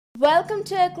Welcome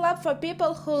to a club for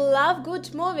people who love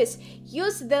good movies.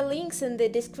 Use the links in the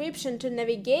description to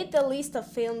navigate the list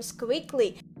of films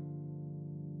quickly.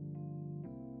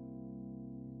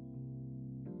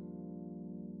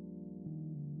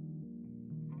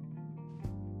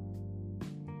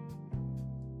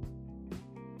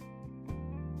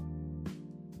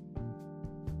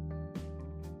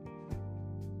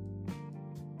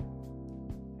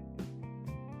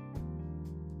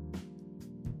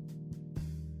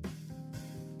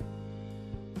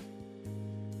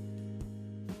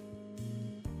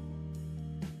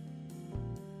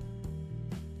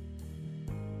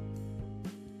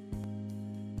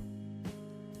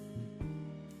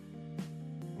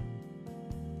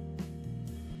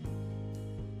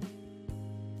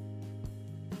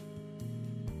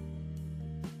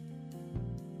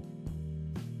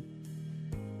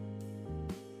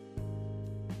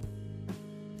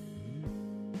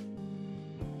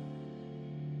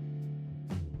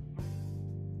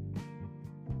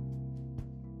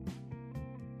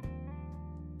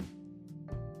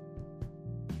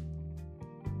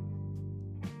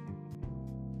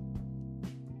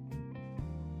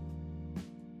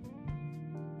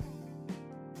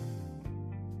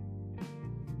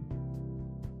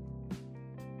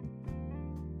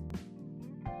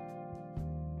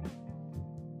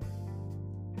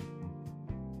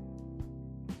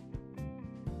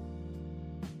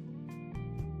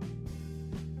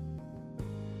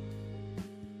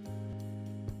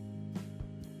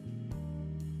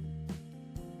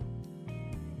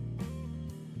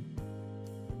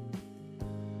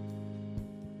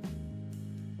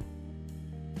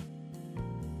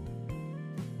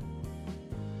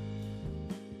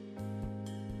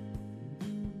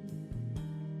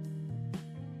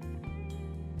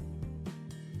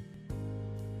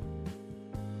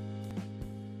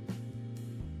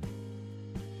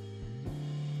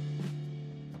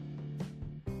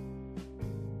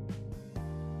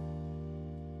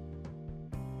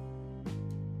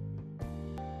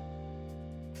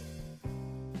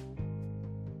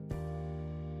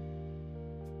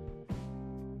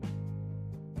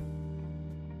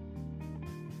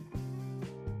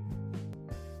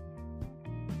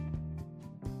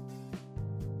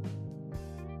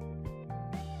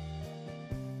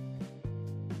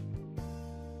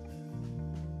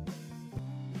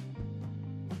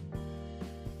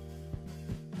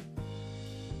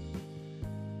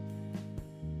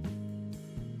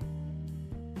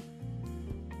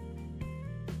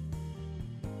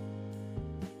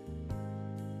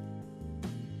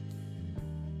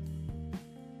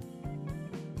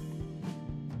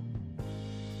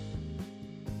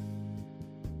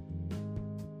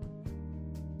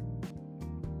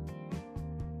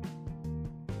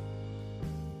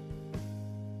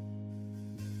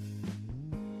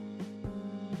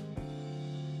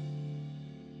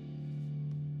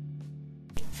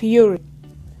 Fury.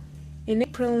 In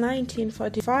April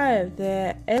 1945,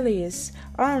 the Allies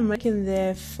are making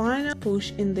their final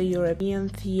push in the European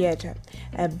theater.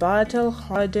 A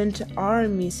battle-hardened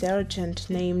army sergeant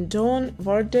named Don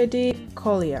Vordady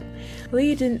Collier,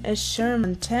 leading a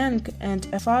Sherman tank and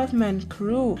a 5-man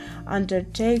crew,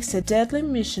 undertakes a deadly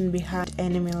mission behind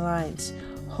enemy lines.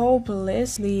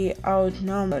 Hopelessly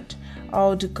outnumbered,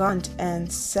 outgunned,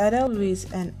 and saddled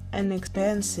with an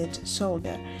inexperienced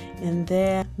soldier in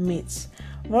their midst,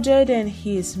 Vordady and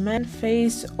his men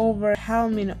face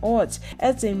overwhelming odds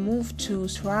as they move to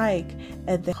strike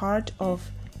at the heart of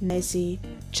Nazi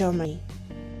Germany.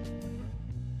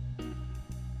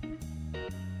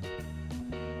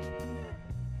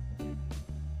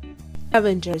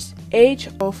 Avengers: Age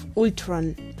of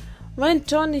Ultron. When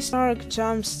Tony Stark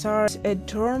jumpstarts a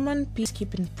dormant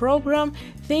peacekeeping program,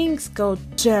 things go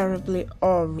terribly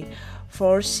awry,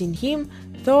 forcing him,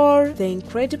 Thor, the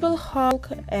Incredible Hulk,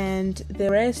 and the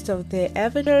rest of the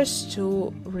Avengers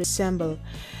to reassemble.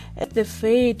 As the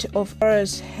fate of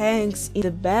Earth hangs in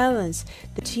the balance,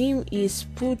 the team is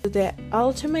put to the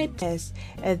ultimate test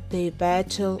as they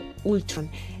battle Ultron,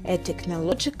 a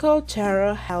technological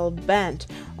terror hell-bent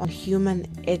on human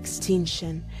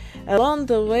extinction. Along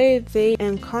the way, they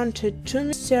encounter two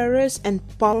mysterious and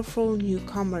powerful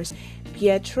newcomers,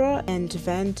 Pietro and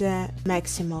Wanda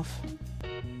Maximoff.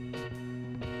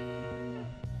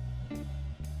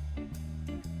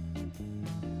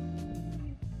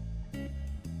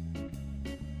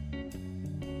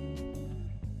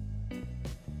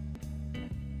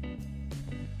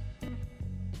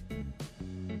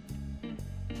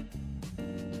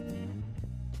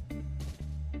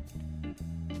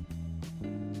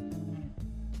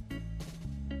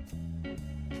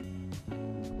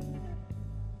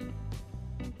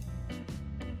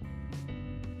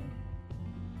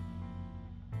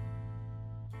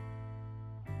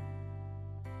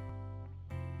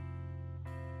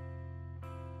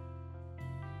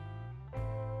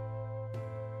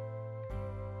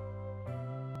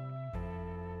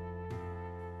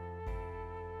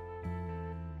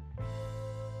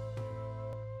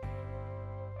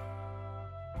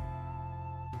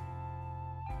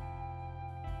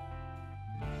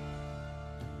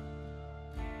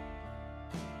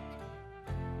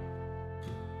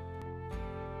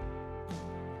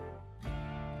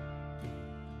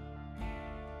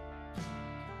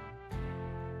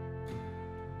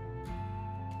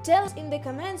 Tell us in the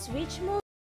comments which movie